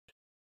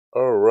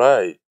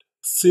Alright,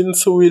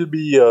 since we'll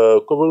be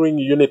covering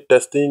unit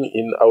testing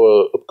in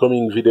our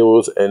upcoming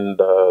videos and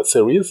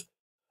series,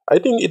 I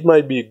think it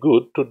might be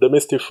good to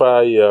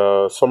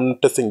demystify some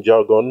testing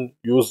jargon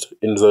used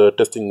in the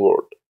testing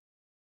world.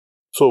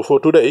 So for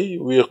today,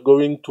 we are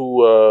going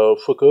to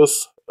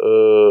focus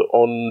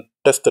on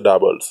test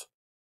doubles.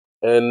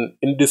 And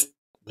in this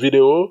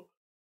video,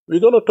 we're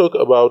going to talk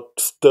about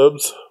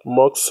stubs,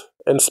 mocks,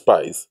 and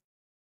spies.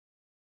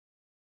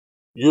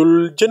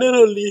 You'll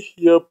generally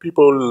hear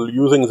people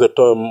using the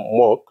term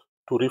mock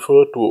to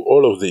refer to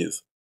all of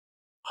these.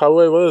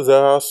 However,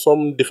 there are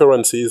some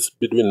differences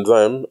between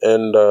them,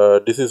 and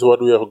this is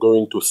what we are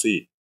going to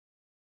see.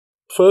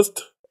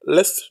 First,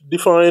 let's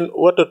define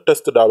what a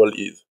test double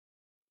is.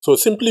 So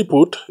simply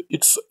put,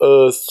 it's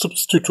a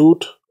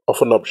substitute of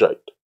an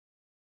object.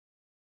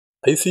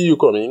 I see you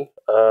coming.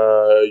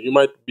 You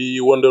might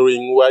be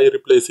wondering why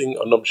replacing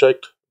an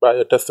object by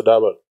a test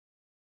double.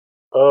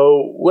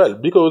 Well,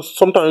 because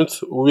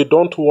sometimes we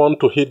don't want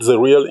to hit the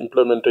real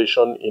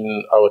implementation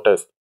in our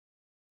test.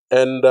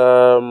 And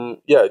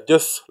yeah,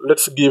 just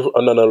let's give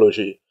an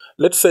analogy.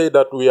 Let's say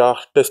that we are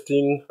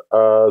testing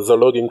the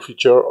logging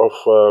feature of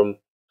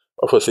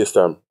a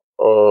system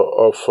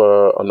or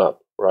of an app,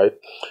 right?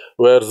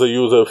 Where the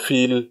user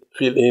fill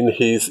in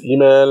his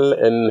email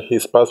and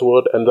his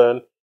password and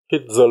then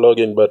hit the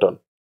login button.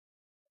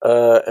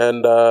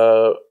 And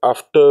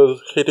after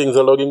hitting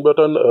the login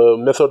button, a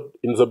method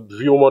in the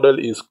view model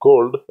is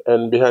called,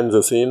 and behind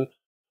the scene,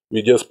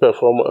 we just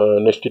perform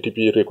an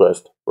HTTP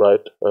request,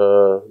 right?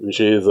 Which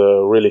is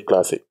really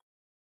classic.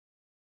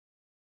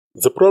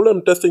 The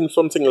problem testing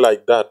something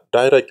like that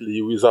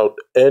directly without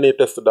any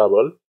test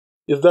double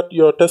is that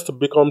your test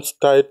becomes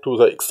tied to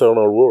the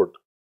external world.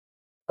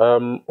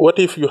 What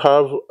if you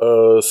have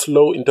a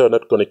slow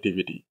internet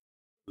connectivity?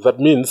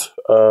 That means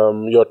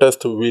your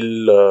test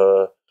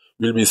will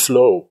be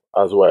slow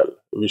as well,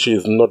 which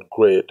is not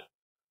great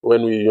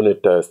when we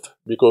unit test,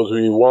 because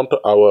we want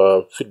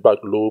our feedback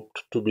loop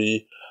to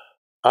be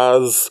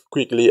as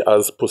quickly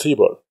as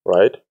possible,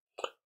 right?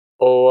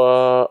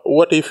 Or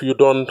what if you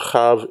don't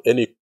have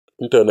any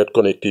internet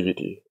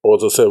connectivity or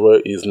the server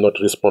is not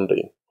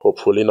responding?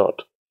 Hopefully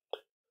not.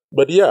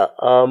 But yeah,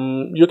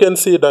 you can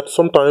see that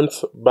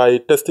sometimes by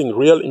testing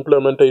real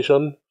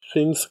implementation,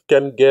 things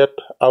can get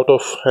out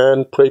of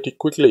hand pretty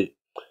quickly.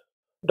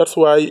 That's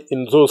why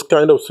in those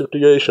kind of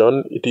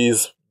situations, it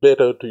is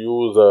better to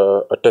use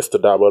a test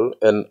double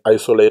and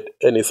isolate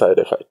any side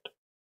effect.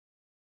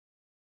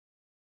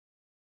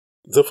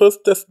 The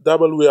first test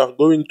double we are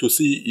going to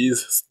see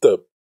is stub.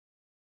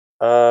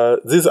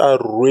 These are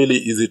really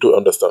easy to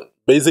understand.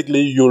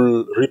 Basically,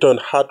 you'll return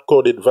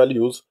hard-coded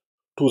values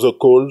to the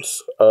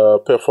calls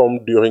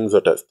performed during the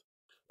test.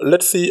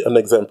 Let's see an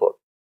example.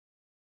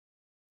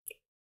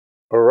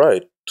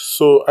 Alright,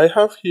 so I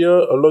have here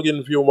a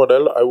login view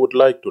model I would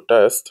like to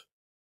test.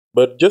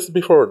 But just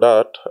before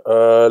that,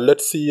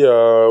 let's see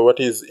what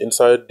is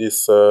inside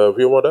this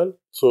view model.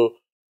 So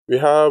we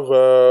have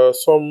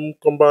some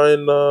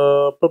combined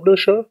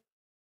publisher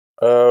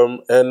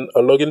and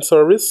a login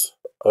service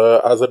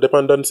as a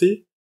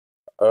dependency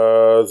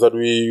that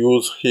we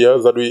use here,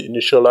 that we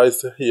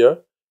initialize here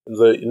in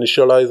the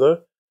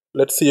initializer.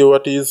 Let's see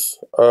what is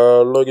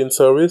a login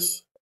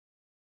service.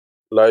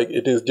 Like,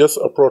 it is just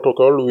a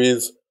protocol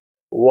with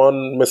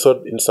one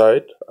method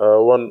inside,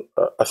 one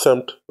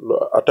attempt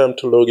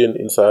login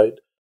inside,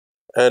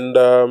 and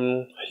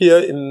here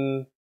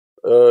in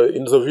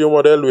the view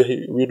model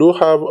we do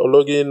have a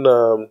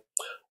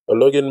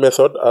login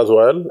method as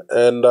well,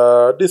 and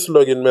this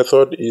login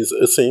method is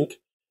async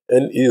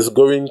and is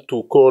going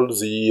to call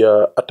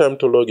the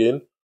attempt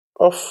login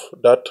of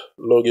that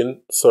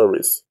login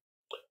service.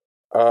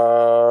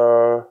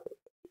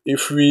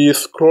 If we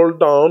scroll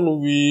down,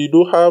 we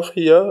do have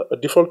here a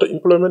default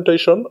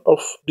implementation of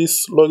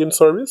this login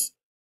service.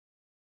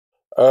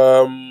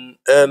 And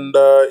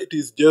it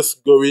is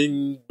just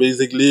going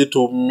basically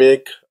to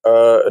make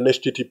an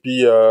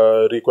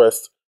HTTP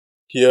request.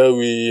 Here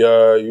we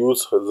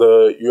use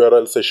the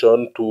URL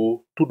session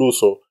to do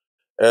so.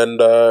 And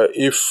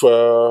if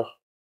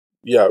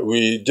yeah,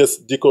 we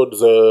just decode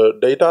the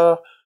data.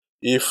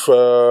 If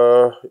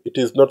it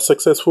is not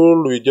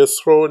successful, we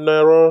just throw an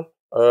error.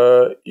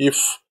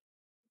 If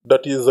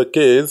that is the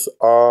case,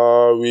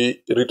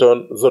 we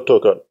return the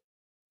token,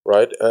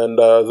 right? And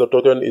the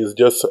token is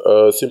just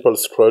a simple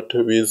struct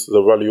with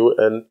the value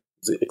and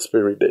the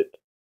expiry date.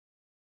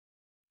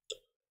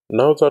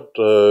 Now that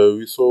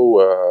we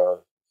saw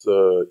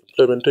the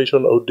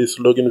implementation of this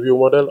login view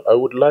model, I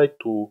would like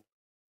to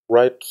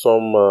write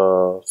some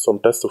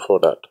tests for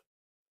that.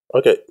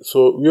 Okay,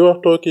 so we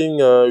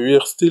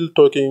are still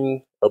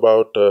talking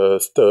about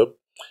stub,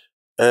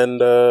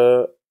 and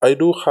I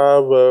do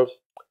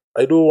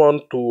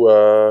want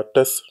to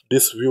test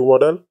this view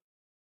model,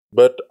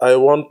 but I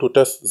want to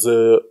test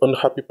the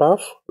unhappy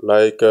path,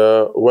 like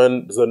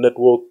when the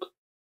network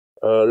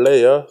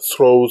layer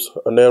throws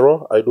an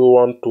error. I do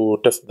want to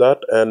test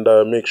that and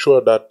make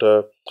sure that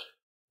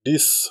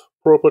this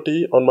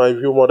property on my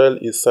view model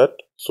is set.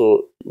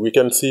 So we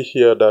can see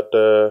here that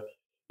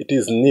it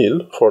is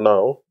nil for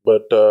now,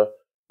 but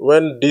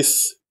when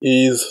this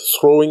is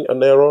throwing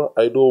an error,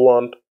 I do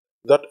want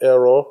that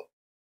error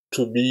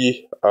to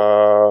be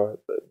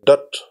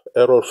that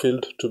error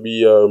field to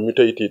be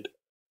mutated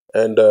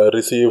and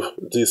receive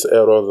this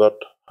error that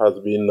has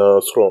been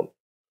thrown.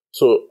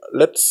 So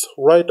let's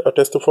write a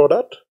test for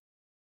that.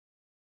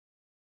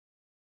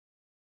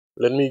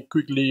 Let me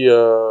quickly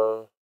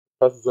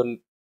pass the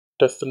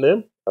test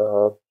name.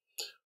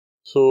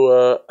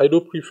 I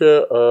do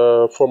prefer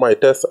for my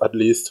test at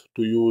least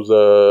to use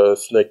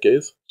snake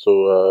case.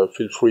 So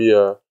feel free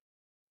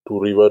to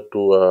revert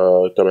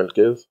to camel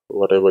case,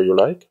 whatever you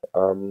like.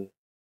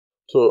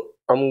 So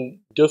I'm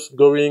just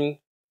going.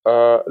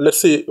 Let's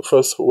see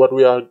first what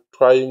we are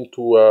trying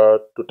to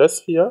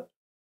test here.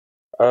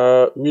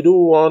 We do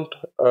want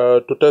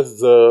to test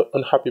the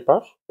unhappy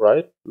path,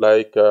 right?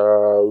 Like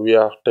we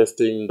are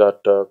testing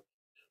that.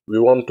 We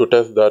want to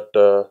test that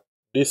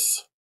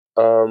this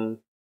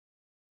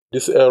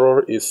this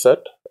error is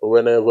set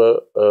whenever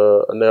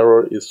an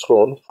error is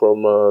thrown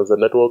from the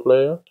network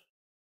layer.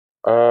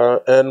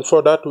 And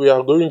for that, we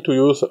are going to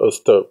use a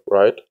stub,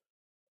 right?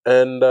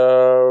 And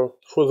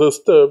for the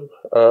stub,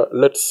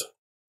 let's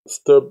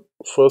stub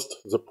first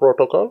the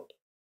protocol.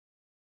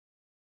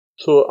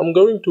 So I'm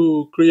going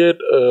to create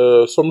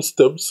some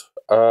stubs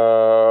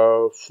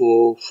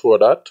for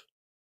that.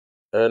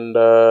 And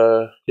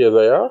here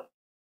they are.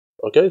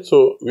 Okay,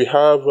 so we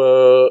have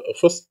a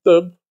first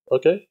stub,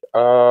 okay,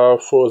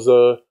 for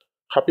the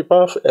happy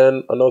path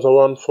and another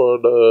one for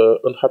the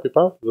unhappy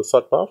path, the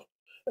sad path.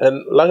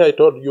 And like I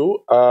told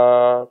you,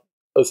 a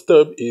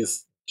stub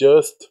is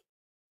just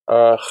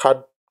a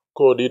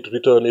hard-coded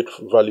return it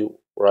value,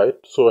 right?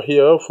 So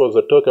here for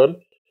the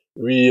token,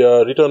 we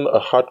return a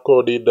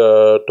hard-coded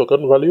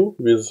token value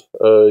with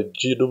a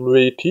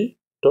GWT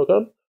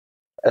token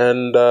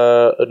and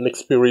an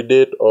expiry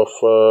date of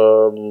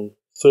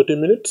 30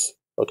 minutes.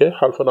 Okay,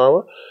 half an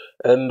hour.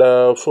 And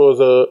for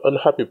the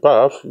unhappy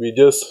path, we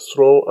just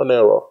throw an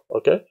error.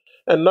 Okay,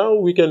 and now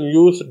we can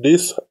use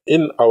this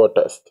in our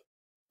test.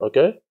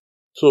 Okay,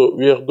 so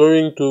we are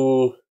going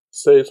to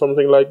say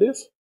something like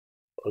this.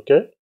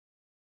 Okay,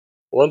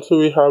 once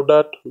we have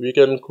that, we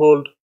can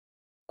call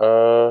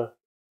the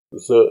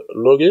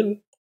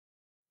login.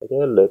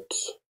 Okay,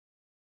 let's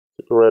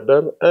separate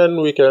them, and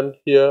we can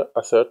here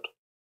assert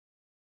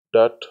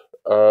that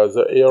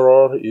the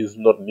error is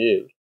not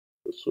nil.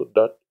 So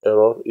that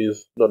error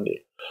is not nil.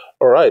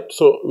 Alright,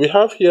 so we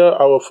have here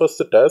our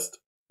first test,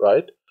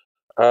 right?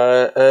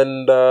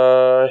 And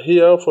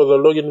here for the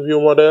login view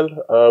model,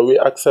 we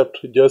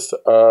accept just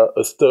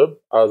a stub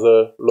as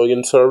a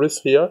login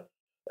service here.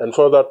 And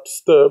for that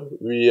stub,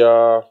 we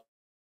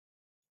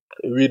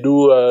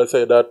do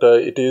say that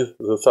it is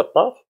the sad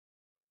path.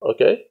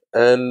 Okay,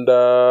 and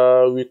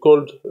we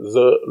called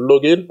the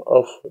login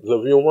of the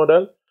view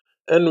model,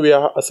 and we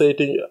are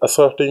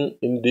asserting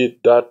indeed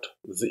that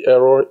the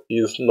error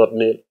is not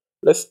nil.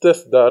 Let's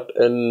test that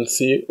and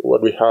see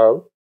what we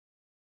have.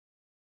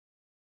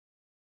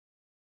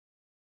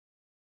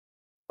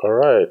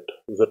 Alright,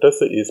 the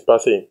test is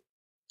passing.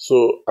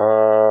 So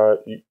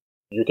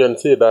you can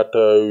see that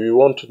we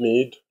won't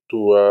need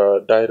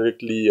to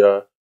directly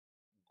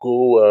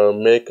go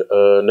make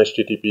an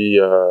HTTP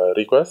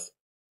request.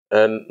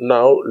 And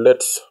now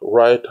let's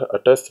write a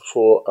test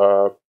for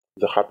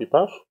the happy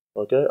path.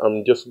 Okay,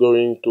 I'm just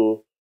going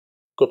to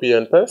copy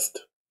and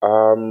paste.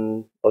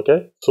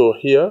 Okay, so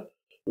here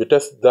we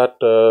test that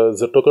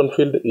the token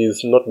field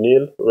is not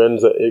nil when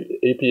the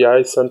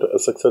API sent a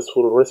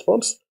successful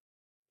response.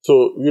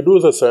 So we do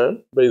the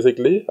same,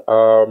 basically,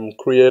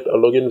 create a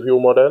login view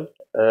model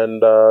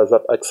and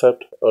that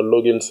accept a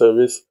login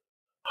service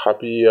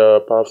happy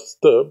path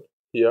stub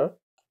here.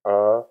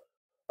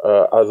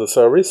 As a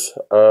service,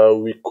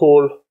 we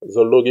call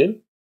the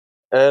login,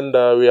 and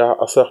we are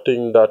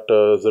asserting that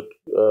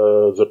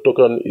the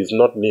token is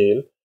not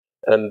nil,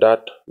 and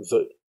that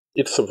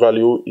its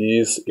value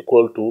is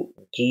equal to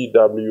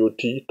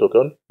GWT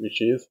token,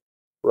 which is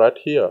right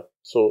here.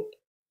 So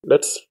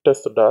let's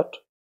test that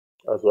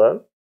as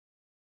well.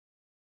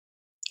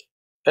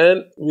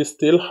 And we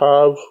still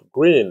have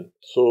green,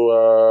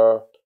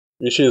 so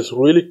which is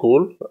really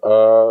cool.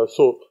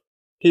 So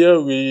here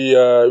we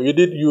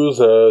did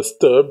use a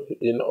stub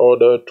in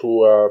order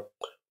to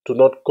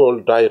not call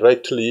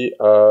directly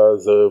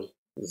the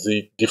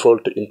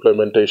default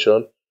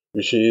implementation,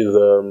 which is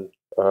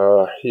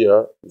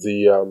here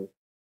the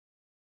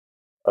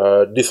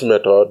this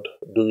method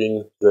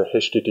doing the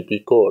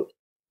HTTP call,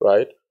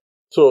 right?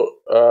 So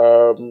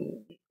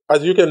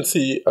as you can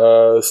see,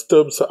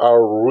 stubs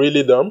are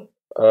really dumb.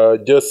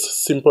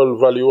 Just simple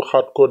value,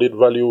 hard-coded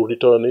value,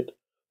 return it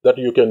that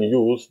you can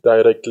use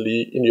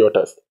directly in your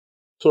test.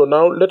 So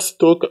now let's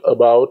talk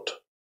about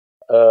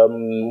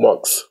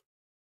mocks.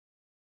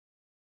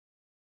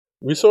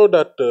 We saw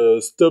that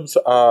stubs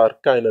are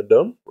kind of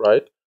dumb,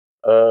 right?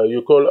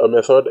 You call a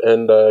method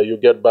and you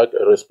get back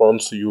a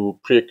response you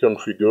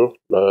pre-configure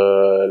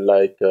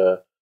like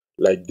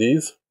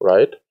these,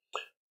 right?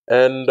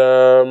 And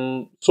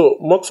so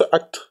mocks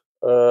act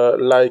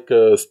like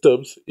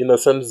stubs. In a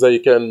sense, they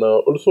can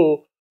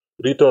also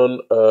return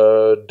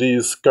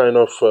these kind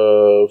of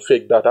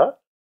fake data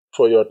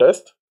for your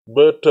test,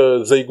 but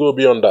they go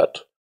beyond that.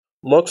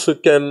 Mocks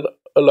can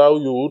allow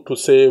you to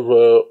save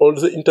all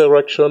the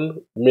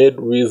interaction made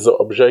with the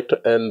object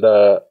and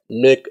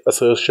make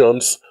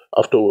assertions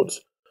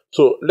afterwards.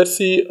 So let's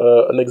see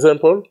an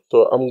example.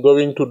 So I'm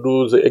going to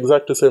do the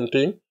exact same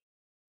thing.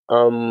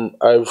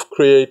 I've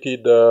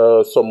created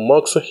some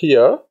mocks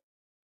here,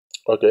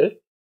 okay,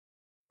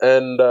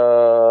 and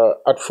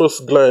at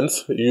first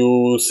glance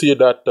you see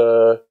that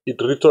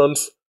it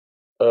returns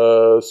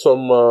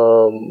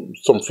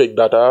some fake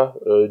data,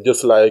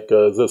 just like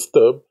the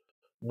stub,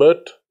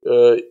 but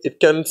it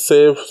can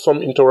save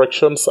some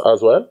interactions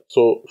as well.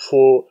 So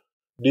for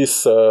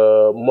this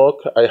mock,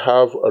 I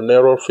have an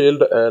error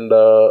field and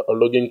a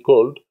login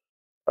code,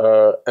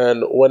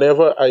 and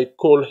whenever I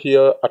call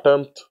here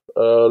attempt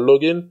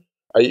login,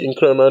 I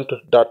increment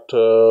that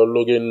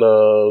login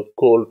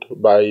called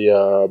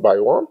by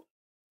one.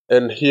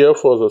 And here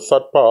for the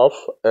third path,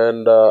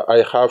 and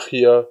I have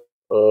here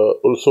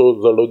also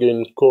the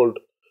login code,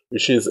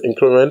 which is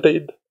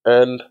incremented,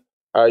 and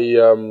I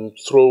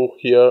throw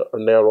here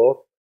an error,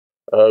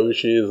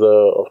 which is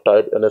of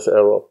type NS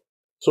error.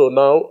 So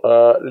now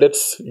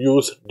let's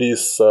use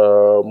this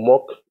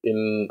mock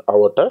in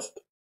our test.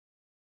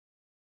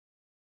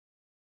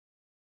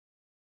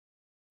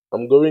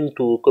 I'm going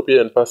to copy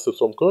and paste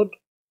some code.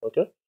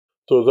 Okay.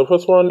 So the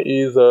first one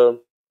is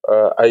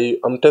I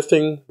am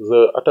testing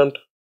the attempt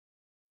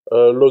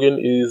login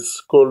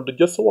is called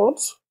just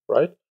once,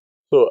 right?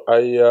 So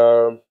I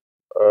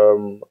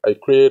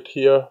create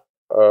here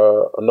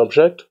an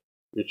object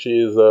which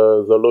is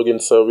the login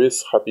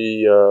service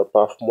happy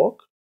path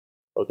mock,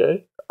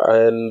 okay,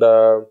 and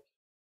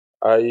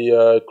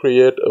I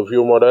create a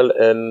view model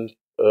and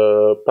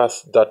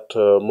pass that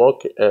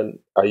mock, and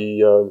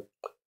I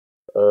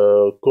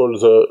call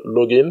the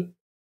login.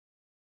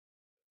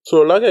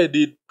 So like I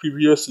did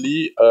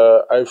previously,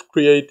 I've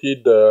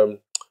created a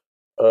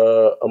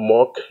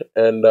mock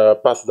and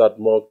pass that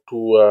mock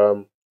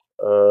to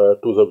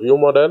the view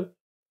model,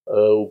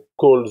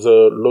 call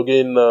the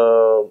login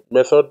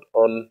method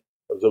on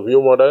the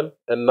view model,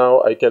 and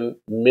now I can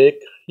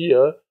make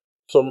here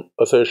some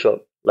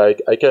assertion.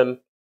 Like I can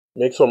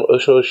make some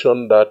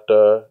assertion that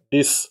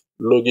this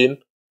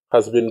login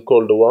has been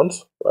called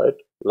once, right?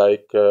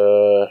 Like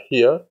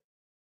here,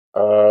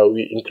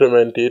 we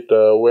increment it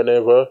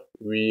whenever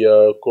we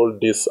call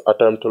this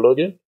attempt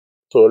login.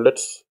 So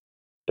let's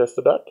test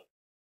that,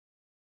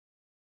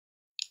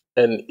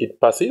 and it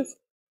passes.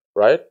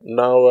 Right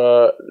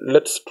now,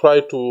 let's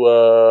try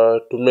to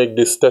make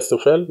this test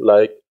fail.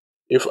 Like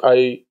if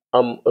I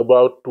am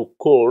about to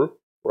call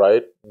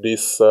right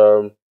this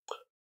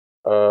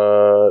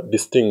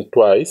this thing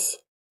twice.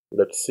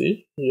 Let's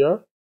see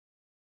here.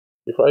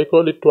 If I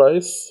call it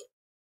twice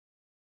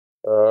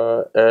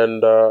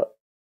and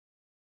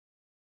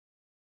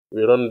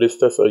we run this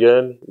test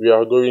again, we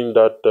are going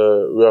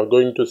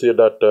to see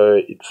that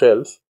it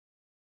fails.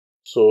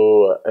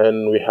 So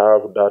and we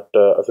have that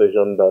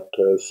assertion that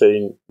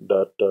saying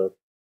that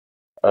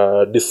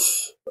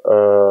this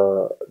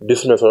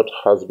method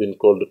has been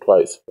called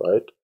twice,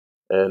 right?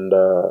 And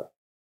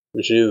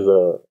which is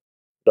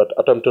that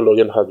attempt to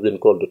login has been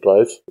called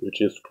twice,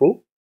 which is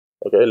true.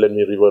 Okay, let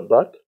me revert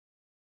back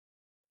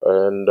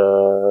and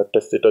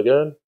test it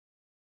again,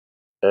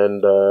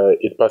 and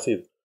it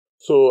passes.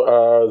 So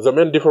the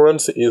main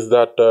difference is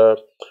that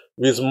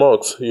with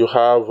mocks you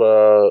have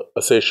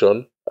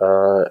assertion,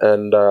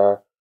 and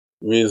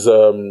with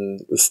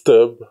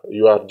stub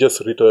you are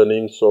just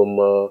returning some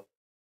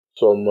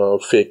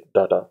fake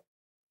data.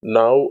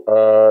 Now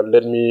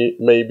let me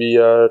maybe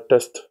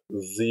test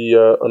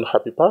the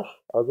unhappy path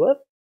as well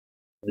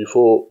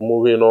before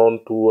moving on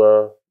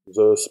to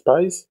the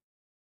spies,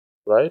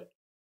 right?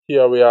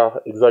 Here we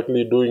are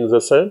exactly doing the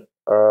same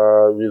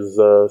with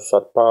the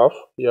third path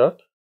here,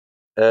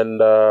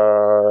 and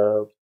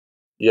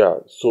yeah,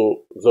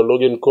 so the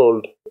login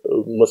code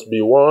must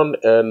be 1,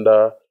 and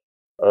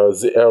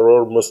the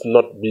error must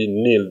not be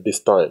nil this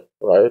time,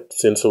 right?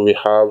 Since we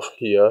have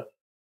here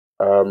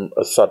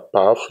a third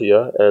path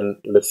here, and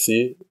let's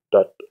see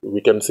that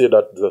we can see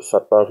that the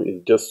third path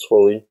is just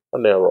throwing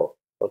an error,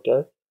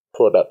 okay,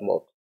 for that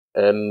mock,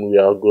 and we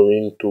are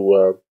going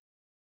to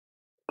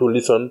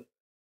listen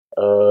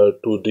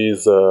to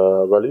these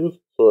values.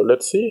 So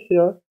let's see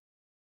here,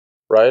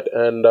 right,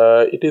 and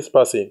it is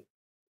passing.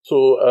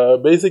 So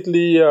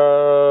basically,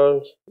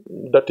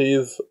 that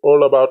is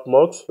all about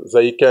mocks.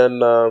 They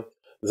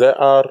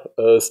are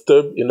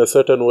stub in a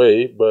certain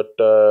way, but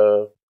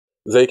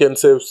they can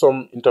save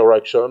some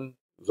interaction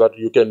that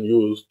you can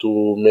use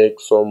to make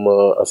some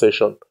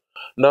assertion.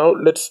 Now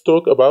let's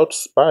talk about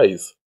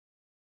spies.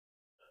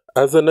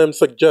 As the name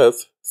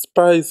suggests,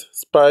 spies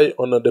spy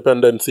on a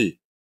dependency.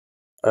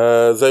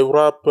 They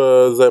wrap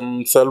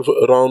themselves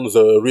around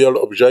the real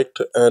object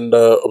and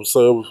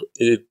observe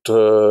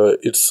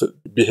its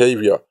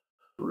behavior.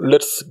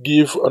 Let's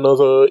give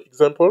another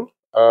example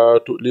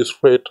to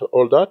illustrate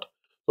all that.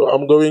 So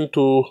I'm going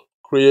to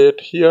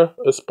create here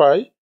a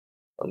spy.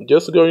 I'm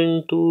just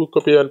going to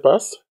copy and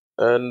paste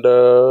and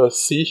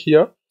see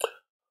here.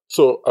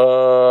 So,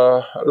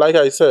 like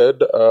I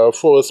said,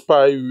 for a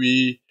spy,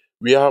 we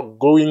are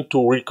going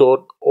to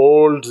record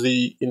all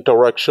the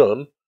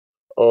interaction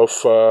of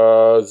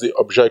the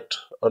object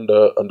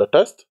under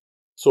test.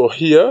 So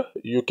here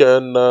you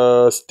can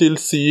still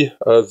see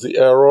the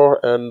error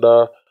and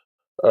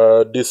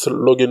this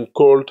login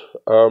called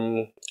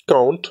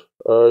count.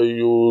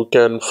 You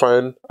can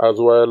find as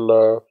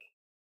well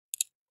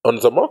on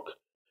the mock.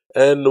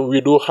 And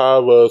we do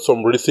have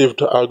some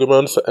received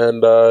arguments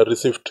and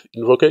received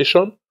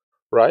invocation,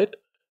 right?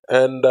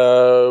 And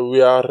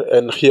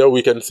and here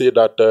we can see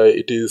that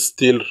it is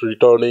still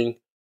returning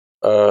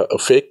a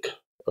fake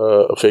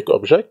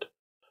object.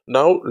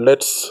 Now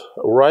let's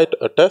write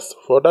a test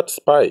for that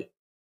spy.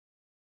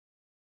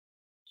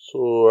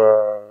 So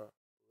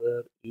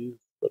where is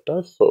the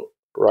test? So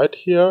right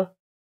here,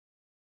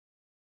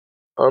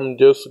 I'm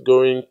just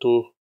going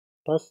to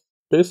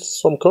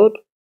paste some code.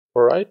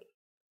 All right.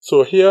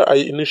 So here I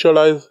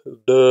initialize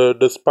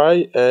the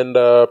spy and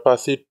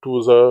pass it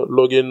to the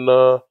login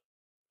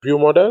view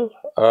model.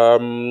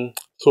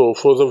 So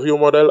for the view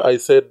model, I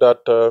said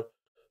that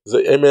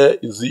the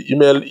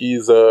email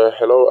is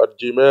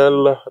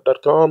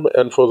hello@gmail.com,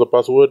 and for the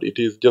password, it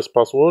is just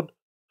password.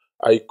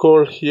 I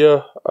call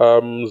here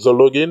the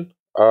login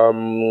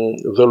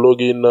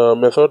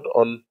method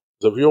on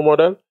the view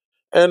model,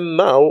 and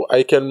now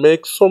I can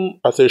make some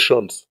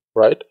assertions,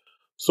 right?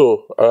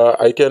 So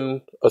I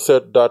can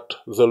assert that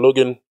the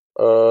login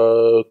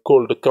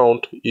called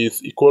count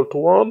is equal to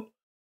 1.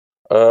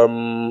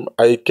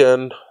 I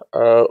can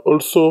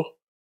also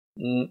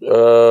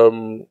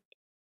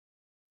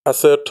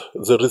assert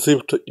the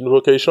received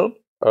invocation,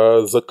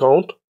 the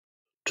count,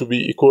 to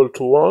be equal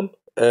to 1,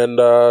 and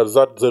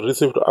that the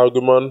received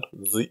argument,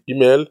 the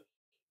email,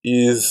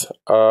 is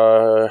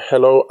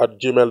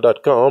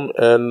hello@gmail.com,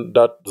 and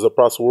that the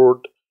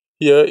password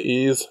here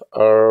is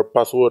our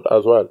password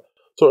as well.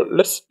 So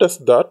let's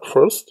test that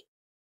first,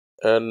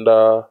 and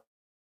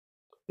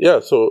yeah,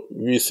 so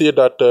we see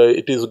that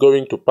it is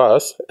going to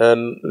pass,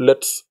 and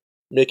let's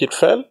make it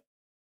fail.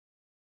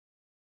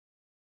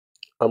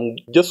 I'm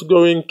just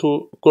going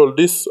to call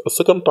this a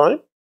second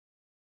time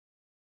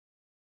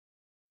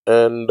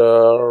and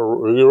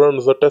rerun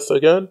the test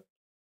again,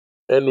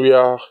 and we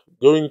are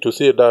going to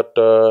see that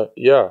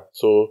yeah,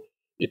 so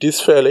it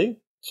is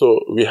failing. So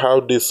we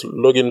have this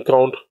login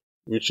count,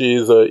 which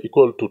is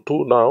equal to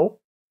 2 now,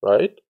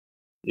 right?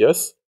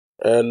 Yes,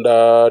 and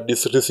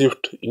this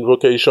received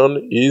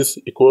invocation is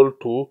equal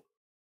to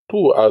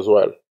 2 as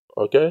well.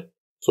 Okay,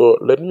 so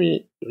let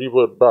me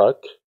revert back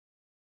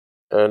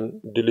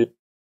and delete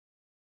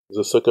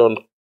the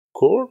second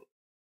code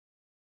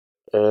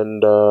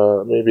and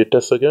maybe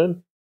test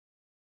again.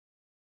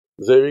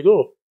 There we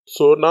go.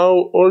 So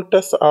now all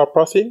tests are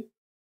passing,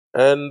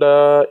 and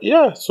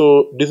yeah,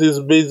 so this is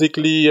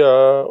basically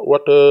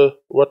what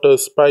a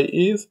spy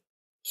is.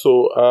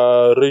 So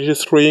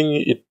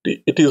registering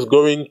it is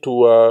going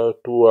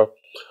to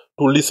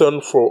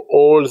listen for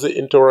all the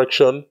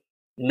interaction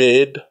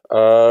made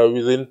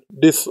within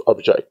this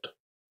object.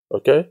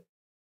 Okay.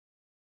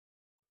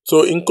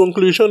 So in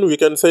conclusion, we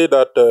can say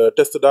that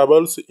test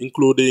doubles,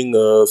 including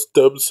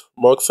stubs,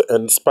 mocks,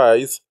 and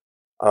spies,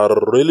 are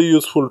really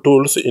useful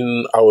tools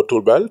in our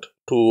tool belt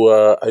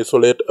to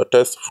isolate a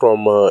test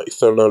from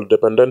external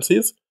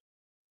dependencies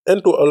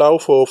and to allow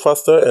for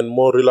faster and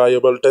more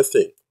reliable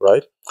testing,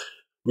 right?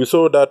 We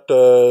saw that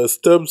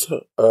stubs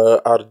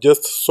are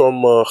just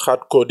some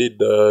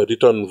hard-coded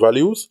return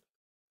values.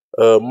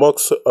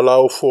 Mocks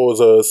allow for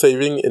the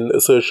saving in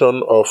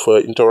assertion of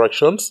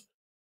interactions,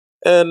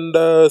 and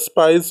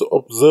spies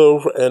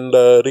observe and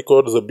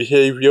record the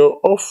behavior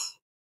of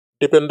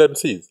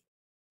dependencies,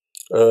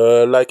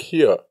 like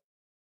here.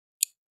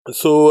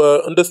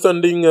 So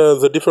understanding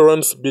the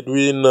difference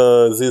between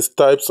these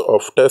types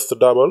of test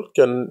double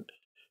can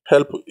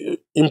help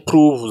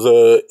improve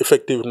the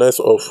effectiveness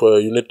of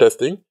unit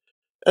testing,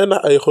 and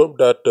I hope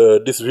that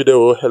this video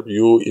will help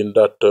you in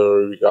that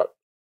regard.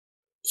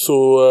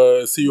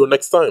 So see you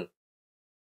next time.